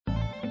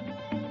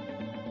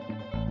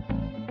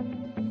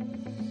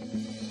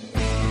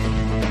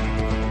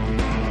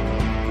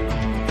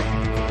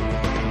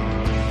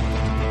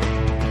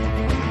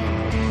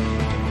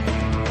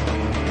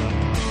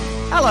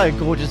Hello,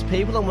 gorgeous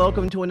people, and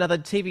welcome to another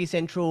TV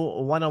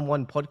Central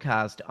one-on-one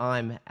podcast.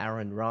 I'm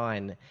Aaron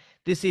Ryan.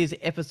 This is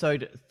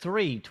episode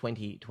 3,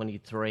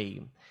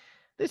 2023.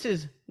 This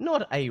is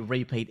not a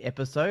repeat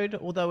episode,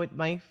 although it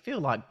may feel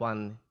like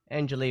one.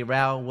 Anjali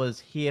Rao was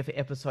here for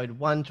episode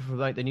 1 to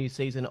promote the new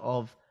season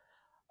of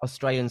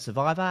Australian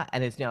Survivor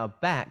and is now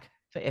back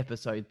for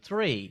episode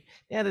 3.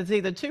 Now, there's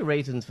either two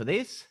reasons for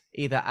this.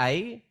 Either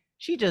A,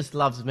 she just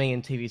loves me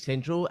and TV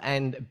Central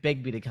and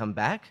begged me to come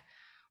back,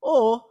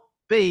 or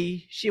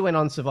B, she went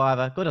on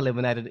Survivor, got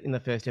eliminated in the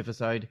first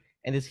episode,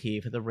 and is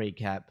here for the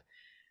recap.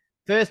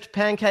 First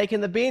pancake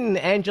in the bin,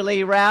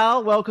 Anjali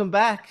Rao, welcome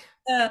back.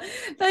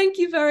 Thank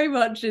you very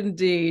much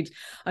indeed.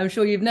 I'm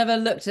sure you've never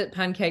looked at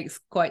pancakes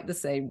quite the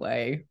same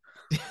way.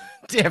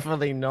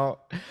 Definitely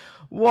not.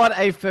 What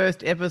a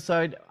first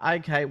episode.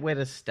 Okay, where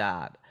to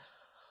start?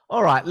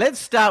 All right, let's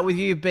start with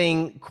you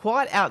being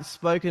quite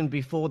outspoken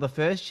before the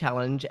first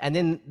challenge, and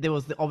then there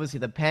was obviously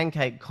the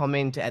pancake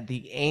comment at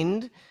the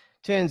end.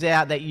 Turns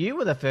out that you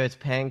were the first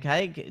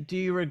pancake. Do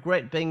you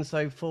regret being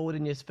so forward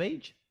in your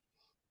speech?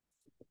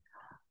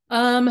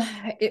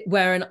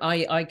 Wherein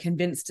I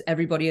convinced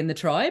everybody in the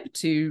tribe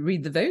to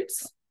read the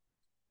votes.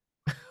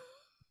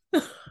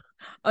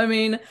 I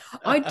mean,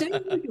 I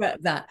don't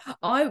regret that.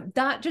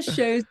 That just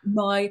shows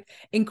my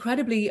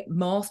incredibly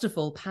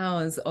masterful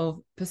powers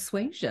of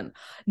persuasion.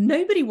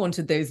 Nobody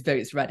wanted those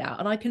votes read out,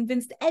 and I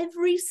convinced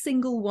every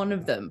single one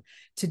of them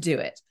to do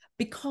it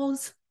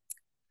because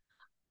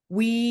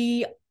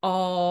we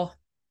are,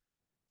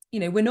 we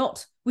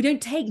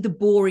don't take the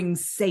boring,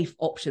 safe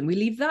option. We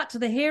leave that to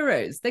the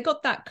heroes. They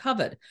got that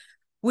covered.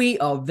 We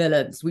are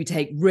villains. We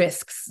take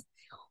risks.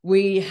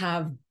 We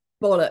have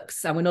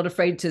bollocks, and we're not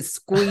afraid to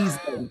squeeze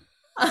them.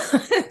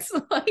 It's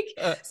like,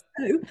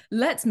 so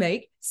let's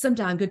make some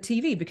damn good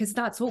TV, because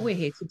that's what we're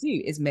here to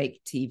do, is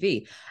make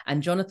TV.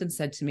 And Jonathan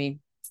said to me,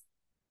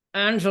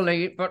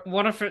 Anjali, but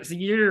what if it's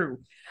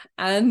you?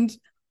 And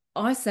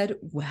I said,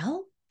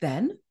 well,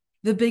 then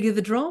the bigger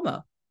the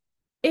drama.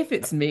 If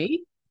it's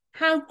me,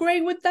 how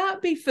great would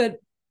that be for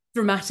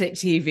dramatic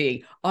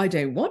TV? I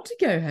don't want to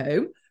go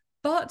home,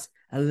 but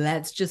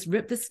let's just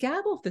rip the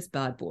scab off this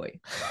bad boy.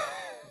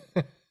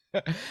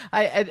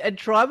 At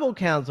Tribal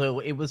Council,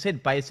 it was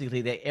said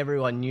basically that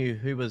everyone knew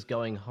who was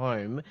going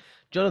home.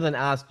 Jonathan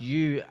asked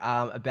you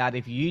about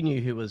if you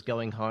knew who was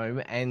going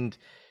home, and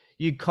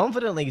you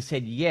confidently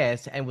said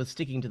yes and was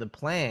sticking to the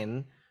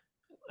plan.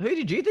 Who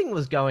did you think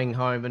was going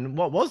home, and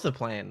what was the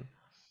plan?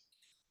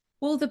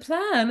 Well, the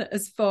plan,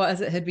 as far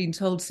as it had been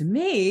told to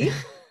me,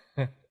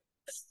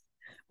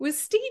 was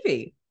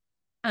Stevie.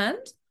 And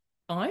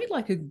I,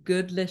 like a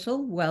good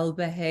little,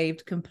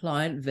 well-behaved,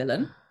 compliant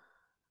villain,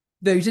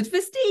 voted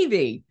for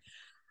Stevie.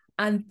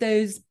 And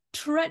those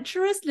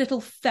treacherous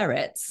little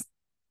ferrets,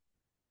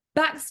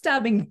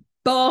 backstabbing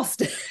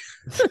bastards,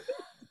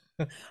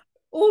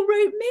 all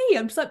wrote me.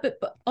 I'm just like,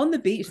 but on the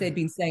beach, they'd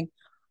been saying,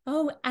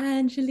 oh,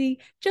 Anjali,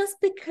 just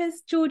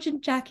because George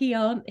and Jackie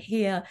aren't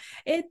here,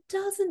 it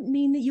doesn't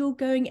mean that you're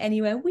going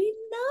anywhere. We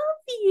love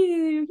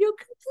you. You're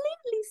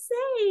completely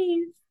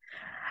safe.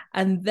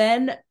 And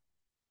then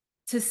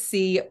to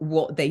see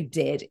what they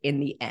did in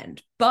the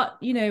end. But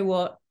you know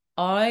what?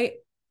 I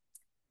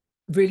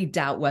really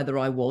doubt whether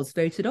I was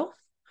voted off,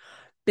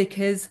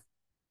 because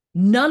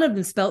none of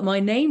them spelt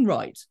my name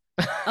right.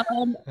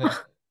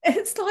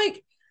 It's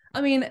like, I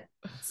mean,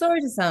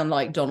 sorry to sound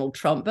like Donald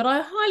Trump, but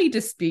I highly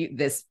dispute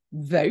this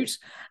vote.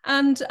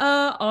 And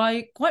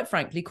I, quite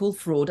frankly, call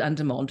fraud and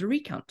demand a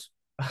recount.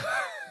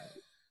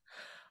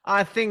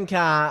 I think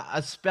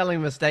a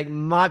spelling mistake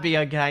might be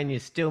okay and you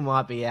still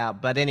might be out.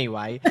 But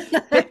anyway,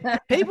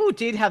 people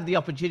did have the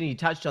opportunity, you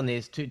touched on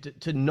this,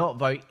 to not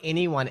vote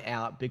anyone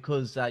out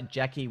because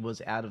Jackie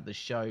was out of the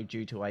show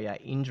due to a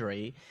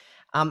injury.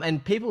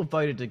 And people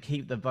voted to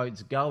keep the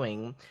votes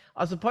going.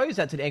 I suppose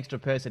that's an extra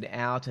person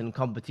out and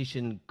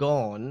competition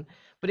gone.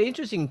 But an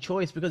interesting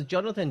choice, because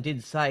Jonathan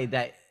did say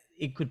that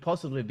it could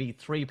possibly be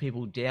 3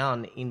 people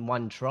down in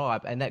one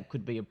tribe, and that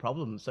could be a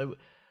problem. So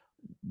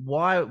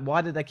why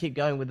did they keep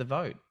going with the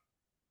vote?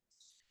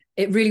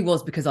 It really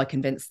was because I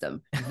convinced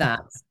them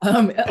that.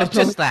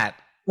 Just that.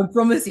 I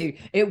promise you,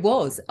 it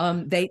was.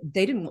 They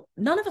didn't.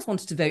 None of us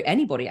wanted to vote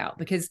anybody out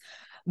because,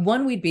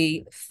 one, we'd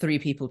be 3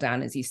 people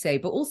down, as you say,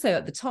 but also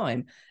at the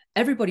time,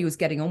 everybody was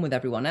getting on with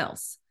everyone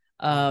else.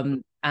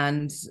 And,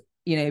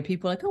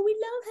 people were like, oh, we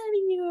love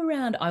having you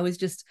around. I was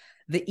just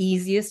the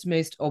easiest,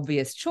 most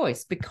obvious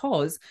choice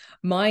because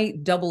my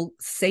double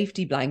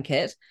safety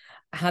blanket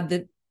had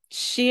the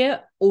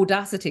sheer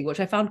audacity, which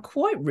I found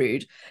quite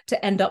rude,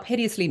 to end up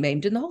hideously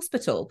maimed in the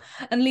hospital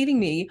and leaving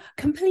me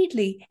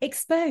completely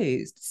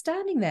exposed,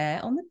 standing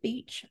there on the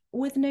beach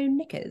with no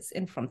knickers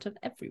in front of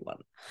everyone.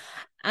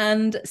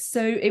 And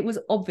so it was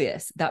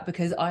obvious that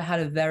because I had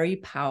a very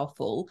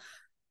powerful,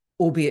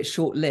 albeit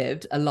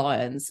short-lived,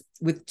 alliance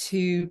with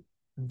 2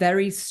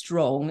 very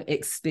strong,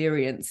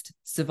 experienced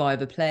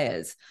Survivor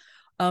players,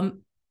 they're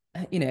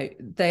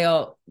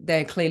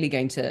clearly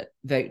going to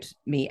vote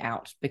me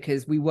out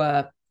because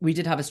we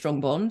did have a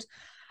strong bond.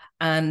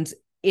 And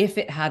if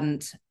it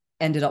hadn't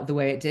ended up the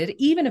way it did,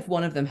 even if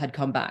one of them had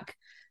come back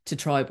to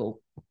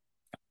tribal,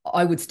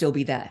 I would still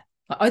be there.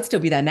 I'd still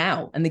be there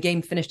now, and the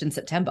game finished in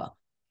September.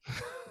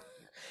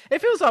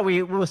 It feels like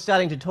we were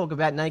starting to talk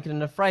about Naked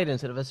and Afraid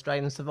instead of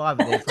Australian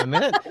Survivor there for a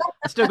minute.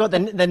 I still got the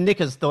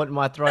knickers thought in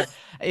my throat,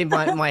 in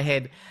my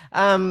head.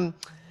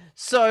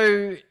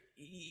 So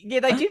yeah,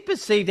 they did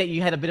perceive that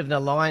you had a bit of an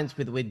alliance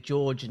with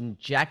George and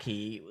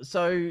Jackie.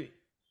 So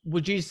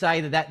would you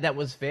say that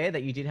was fair,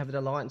 that you did have an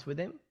alliance with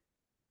them?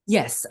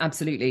 Yes,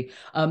 absolutely.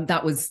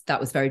 That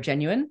was very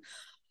genuine.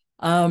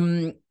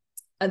 And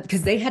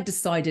because they had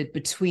decided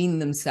between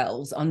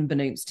themselves,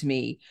 unbeknownst to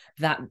me,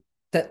 that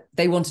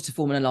they wanted to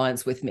form an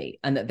alliance with me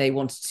and that they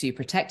wanted to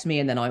protect me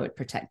and then I would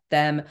protect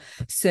them.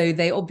 So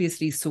they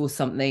obviously saw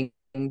something,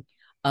 you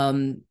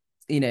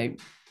know,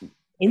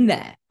 in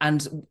there.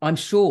 And I'm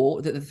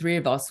sure that the three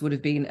of us would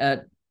have been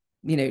a,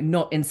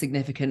 not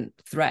insignificant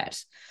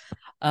threat.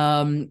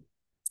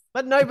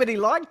 But nobody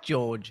liked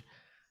George.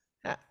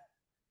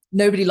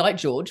 Nobody liked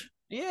George.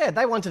 Yeah,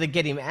 they wanted to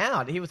get him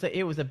out. He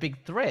was a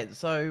big threat.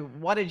 So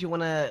why did you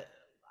want to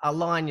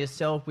align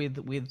yourself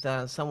with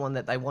someone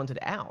that they wanted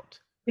out?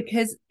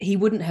 Because he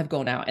wouldn't have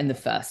gone out in the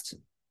first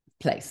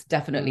place.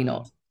 Definitely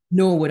not.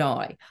 Nor would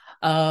I.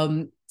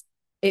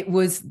 It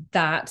was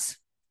that,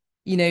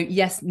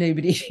 yes,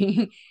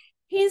 nobody.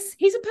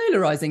 he's a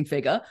polarizing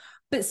figure,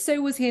 but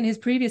so was he in his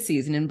previous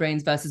season in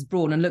Brains versus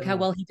Brawn. And look how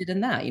well he did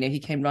in that. He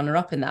came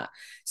runner-up in that.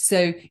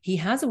 So he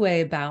has a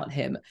way about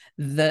him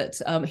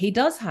that he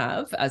does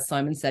have, as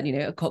Simon said,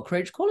 a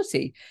cockroach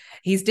quality.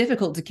 He's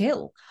difficult to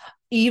kill,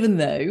 even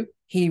though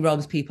he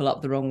rubs people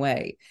up the wrong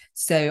way.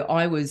 So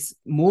I was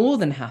more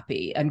than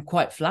happy and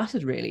quite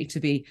flattered, really, to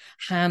be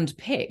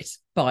handpicked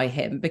by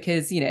him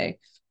because,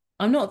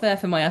 I'm not there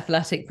for my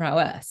athletic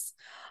prowess.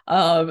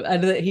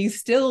 And that he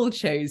still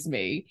chose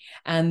me,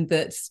 and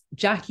that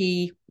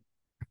Jackie,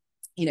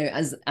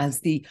 as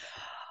the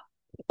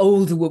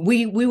older woman,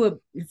 we were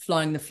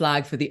flying the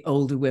flag for the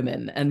older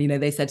women. And,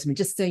 they said to me,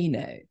 just so you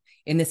know,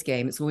 in this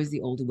game, it's always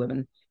the older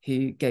woman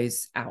who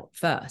goes out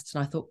first.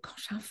 And I thought,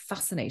 gosh, how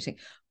fascinating.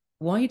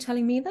 Why are you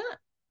telling me that?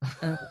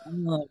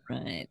 Oh,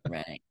 right.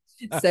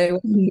 So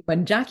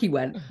when Jackie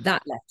went,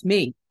 that left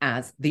me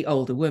as the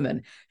older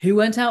woman. Who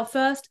went out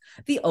first?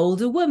 The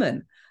older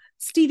woman.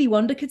 Stevie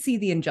Wonder could see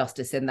the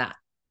injustice in that.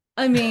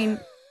 I mean,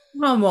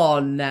 come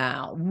on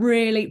now,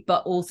 really?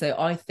 But also,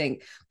 I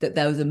think that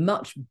there was a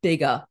much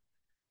bigger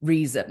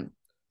reason,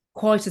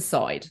 quite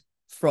aside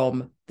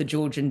from the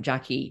George and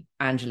Jackie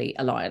Anjali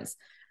alliance.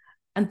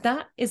 And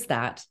that is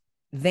that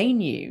they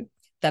knew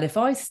that if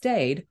I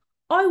stayed,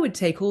 I would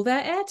take all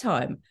their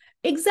airtime,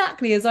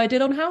 exactly as I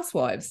did on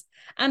Housewives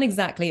and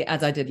exactly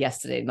as I did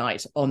yesterday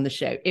night on the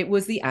show. It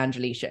was the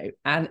Anjali show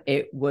and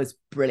it was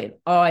brilliant.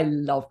 I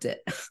loved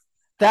it.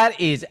 That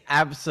is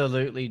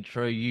absolutely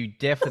true. You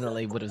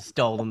definitely would have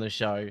stolen the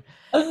show.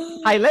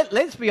 Hey,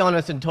 let's be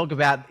honest and talk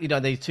about,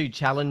 these two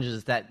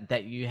challenges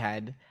that you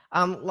had.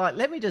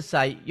 Let me just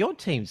say, your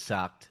team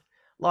sucked.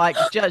 Like,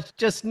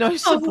 just no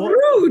support.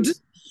 Rude.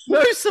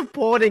 No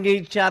supporting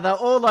each other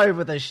all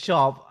over the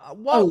shop.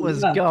 What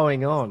was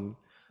going on?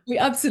 We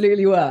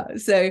absolutely were.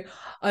 So,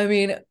 I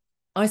mean,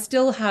 I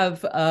still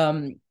have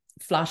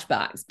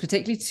flashbacks,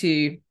 particularly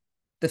to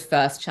the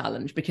first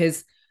challenge,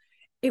 because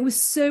it was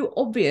so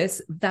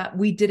obvious that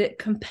we did it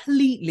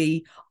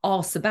completely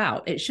arse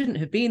about. It shouldn't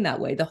have been that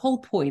way. The whole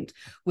point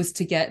was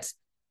to get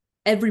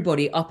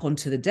everybody up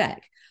onto the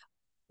deck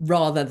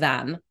rather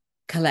than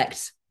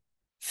collect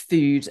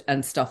food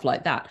and stuff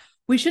like that.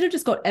 We should have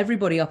just got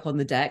everybody up on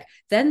the deck,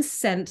 then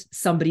sent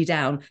somebody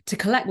down to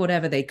collect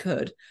whatever they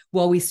could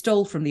while we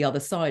stole from the other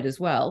side as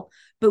well.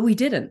 But we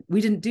didn't.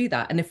 We didn't do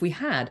that. And if we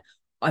had,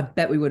 I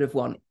bet we would have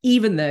won,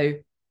 even though,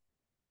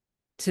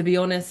 to be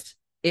honest,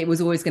 it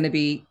was always going to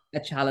be a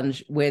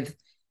challenge with,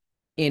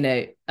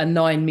 a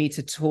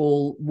 9-meter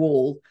tall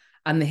wall,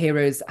 and the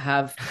heroes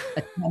have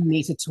a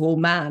 10-meter tall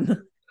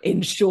man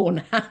in Sean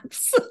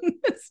hats.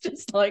 It's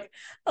just like,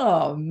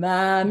 oh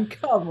man,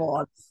 come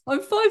on.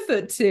 I'm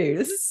 5'2".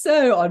 This is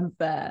so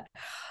unfair.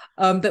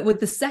 But with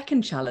the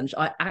second challenge,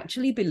 I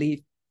actually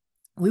believe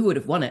we would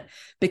have won it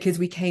because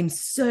we came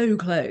so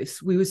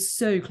close. We were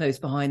so close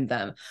behind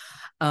them.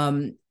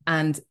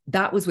 And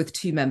that was with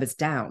 2 members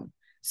down.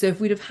 So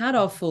if we'd have had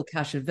our full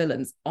cache of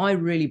villains, I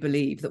really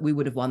believe that we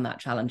would have won that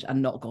challenge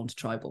and not gone to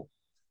tribal.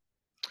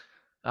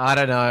 I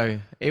don't know.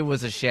 It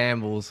was a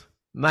shambles.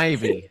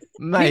 Maybe.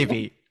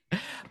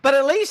 But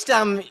at least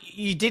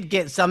you did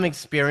get some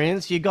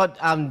experience. You got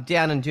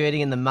down and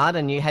dirty in the mud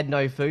and you had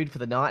no food for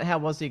the night. How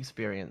was the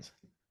experience?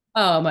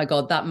 Oh my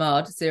God, that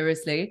mud,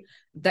 seriously.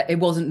 It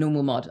wasn't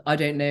normal mud. I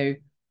don't know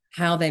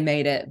how they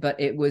made it,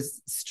 but it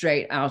was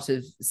straight out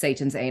of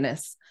Satan's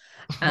anus.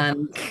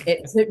 And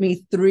it took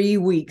me 3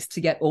 weeks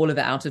to get all of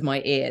it out of my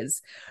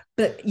ears.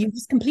 But you're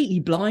just completely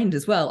blind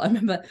as well. I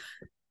remember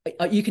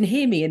you can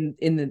hear me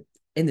in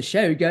the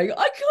show going,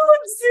 I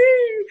can't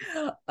see,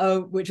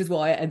 which is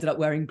why I ended up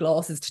wearing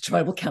glasses to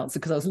tribal council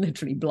because I was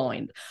literally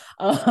blind.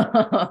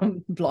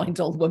 Blind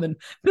old woman.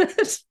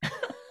 But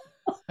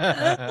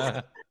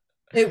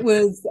it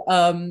was,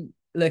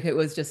 look, it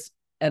was just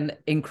an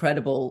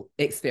incredible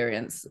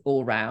experience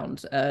all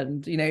round.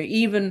 And,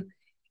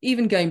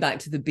 even going back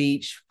to the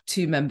beach,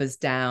 two members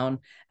down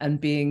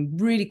and being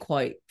really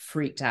quite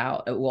freaked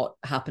out at what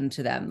happened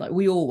to them, like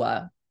we all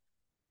were.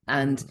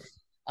 And,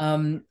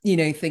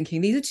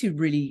 thinking these are two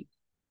really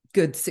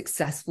good,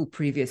 successful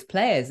previous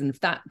players. And if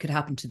that could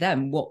happen to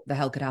them, what the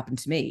hell could happen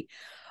to me?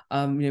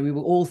 We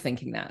were all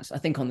thinking that, I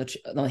think, on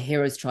the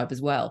Heroes Tribe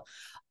as well.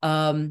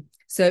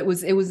 So it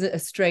was a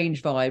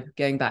strange vibe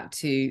going back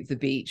to the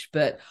beach,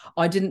 but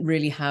I didn't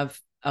really have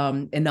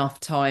enough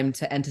time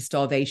to enter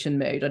starvation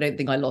mode. I don't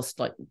think I lost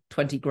like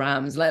 20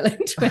 grams, let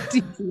alone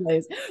 20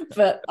 kilos.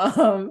 But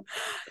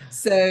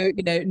so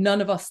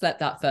none of us slept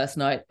that first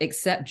night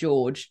except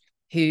George,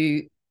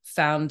 who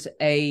found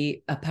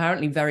a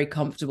apparently very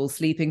comfortable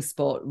sleeping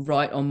spot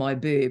right on my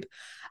boob.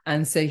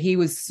 And so he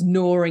was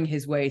snoring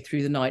his way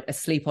through the night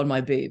asleep on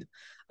my boob.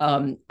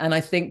 And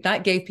I think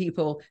that gave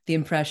people the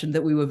impression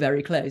that we were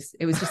very close.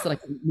 It was just that I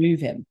couldn't move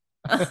him.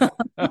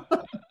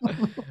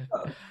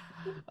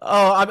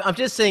 Oh, I'm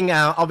just seeing,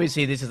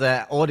 obviously this is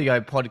an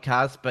audio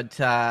podcast, but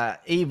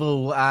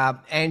evil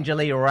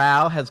Anjali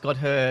Rao has got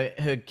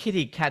her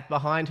kitty cat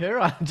behind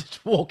her. I'm just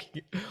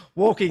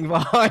walking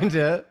behind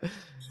her.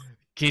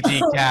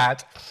 Kitty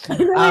cat.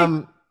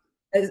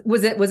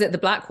 Was it the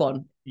black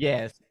one?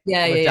 Yes.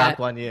 Yeah, the yeah, dark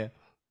one, yeah.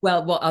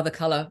 Well, what other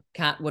color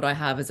cat would I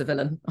have as a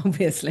villain?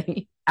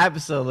 Obviously.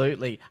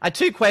 Absolutely.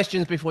 2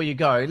 questions before you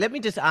go. Let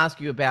me just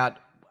ask you about,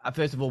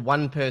 first of all,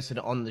 one person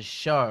on the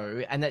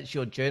show, and that's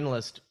your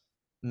journalist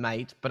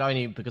mate, but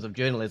only because of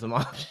journalism,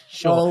 I'm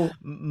sure.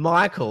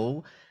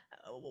 Michael,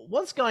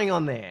 what's going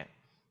on there?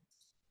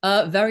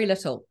 Very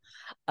little.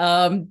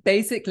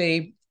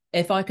 Basically,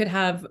 if I could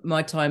have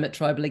my time at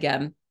Tribal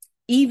again,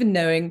 even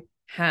knowing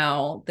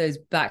how those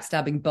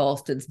backstabbing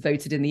bastards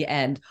voted in the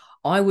end,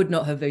 I would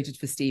not have voted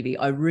for Stevie.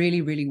 I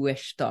really, really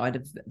wish that I'd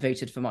have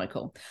voted for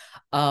Michael,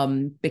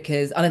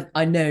 because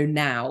I know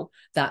now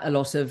that a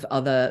lot of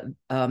other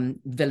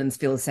villains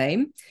feel the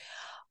same.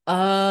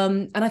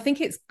 And I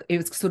think it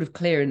was sort of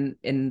clear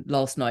in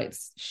last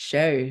night's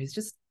show. He's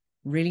just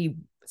really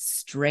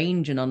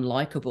strange and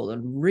unlikable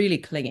and really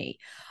clingy,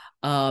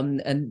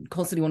 and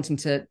constantly wanting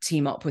to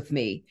team up with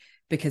me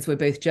because we're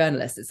both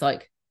journalists. It's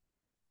like,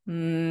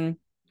 right.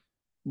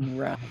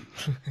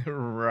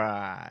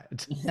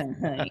 Right.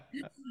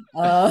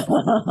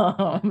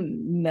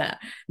 Nah.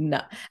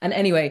 And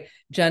anyway,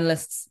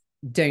 journalists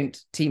don't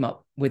team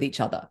up with each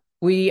other.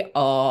 We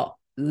are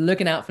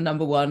looking out for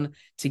number one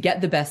to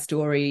get the best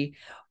story.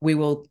 We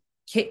will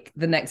kick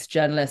the next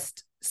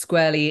journalist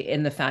squarely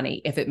in the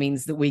fanny if it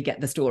means that we get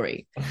the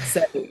story.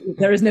 So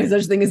there is no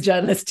such thing as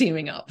journalists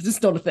teaming up. It's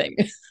just not a thing.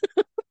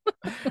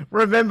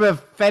 Remember,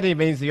 fatty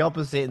means the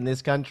opposite in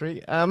this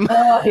country. Yeah.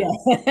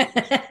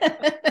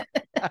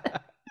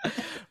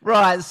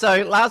 Right.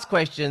 So last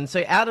question.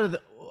 So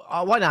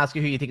I won't ask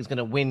you who you think is going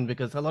to win,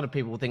 because a lot of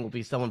people think it will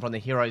be someone from the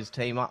Heroes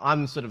team.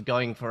 I'm sort of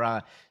going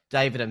for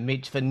David and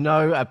Mitch for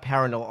no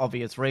apparent or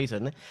obvious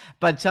reason.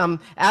 But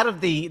out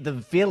of the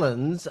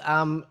villains,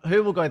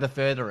 who will go the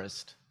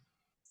furthest?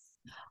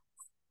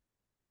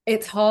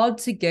 It's hard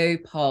to go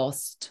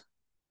past.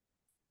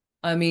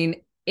 I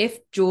mean, if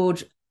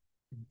George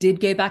did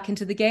go back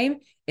into the game,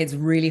 it's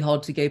really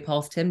hard to go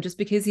past him just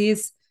because he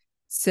is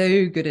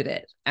so good at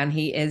it. And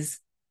he is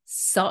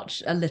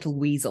such a little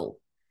weasel.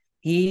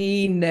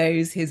 He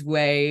knows his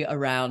way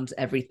around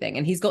everything.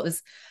 And he's got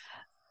this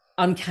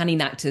uncanny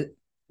knack to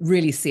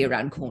really see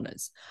around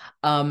corners.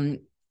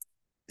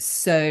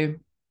 So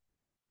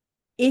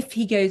if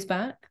he goes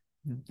back,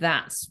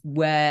 that's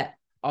where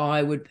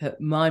I would put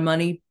my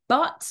money.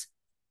 But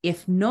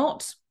if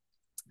not,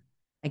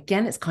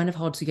 again, it's kind of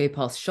hard to go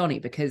past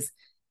Shani because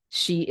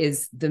she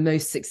is the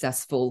most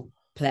successful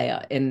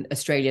player in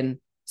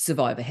Australian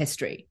Survivor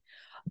history.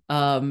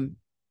 So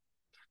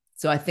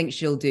I think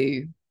she'll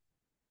do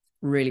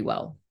really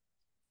well.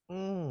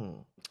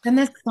 And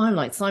there's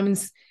Simon.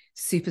 Simon's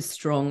super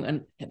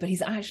strong, but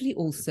he's actually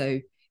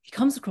also, he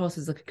comes across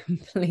as like a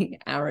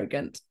complete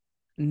arrogant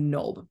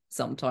knob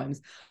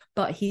sometimes,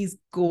 but he's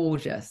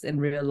gorgeous in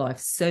real life,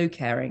 so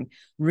caring,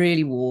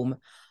 really warm.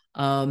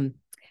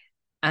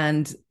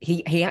 And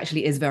he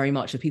actually is very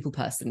much a people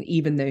person,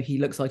 even though he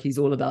looks like he's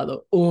all about the,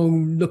 oh,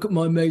 look at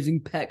my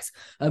amazing pecs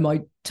and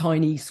my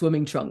tiny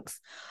swimming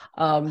trunks.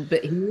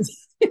 But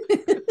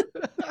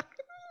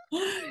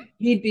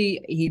he'd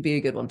be a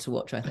good one to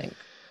watch, I think.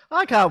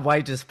 I can't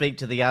wait to speak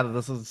to the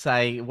others and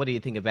say, what do you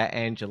think about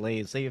Anjali,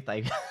 and see if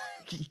they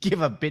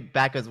give a bit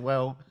back as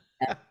well.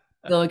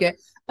 They'll go,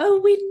 oh,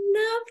 we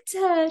loved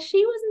her.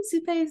 She wasn't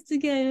supposed to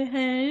go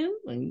home.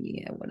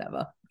 Yeah,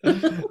 whatever.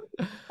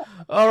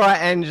 All right,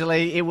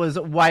 Anjali, it was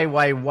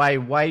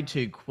way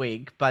too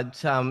quick,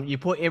 but you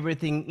put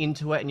everything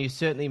into it and you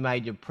certainly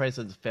made your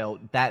presence felt,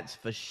 that's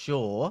for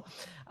sure.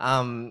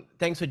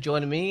 Thanks for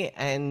joining me,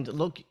 and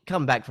look,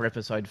 come back for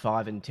episode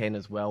 5 and 10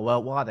 as well.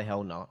 Well, why the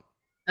hell not?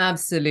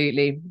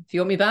 Absolutely. If you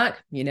want me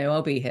back,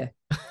 I'll be here.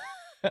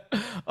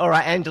 All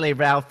right, Anjali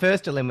Rao,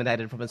 first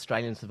eliminated from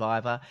Australian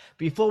Survivor.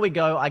 Before we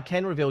go, I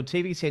can reveal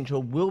TV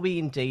Central will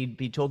indeed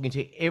be talking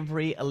to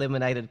every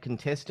eliminated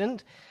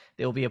contestant.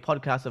 There will be a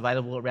podcast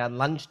available around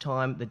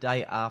lunchtime the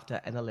day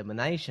after an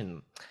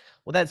elimination.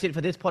 Well, that's it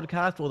for this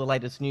podcast. For all the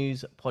latest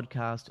news,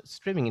 podcast,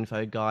 streaming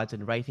info, guides,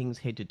 and ratings,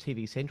 head to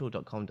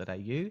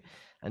tvcentral.com.au.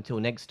 Until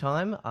next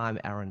time, I'm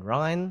Aaron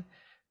Ryan.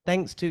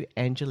 Thanks to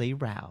Anjali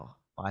Rao.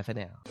 Bye for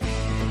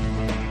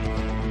now.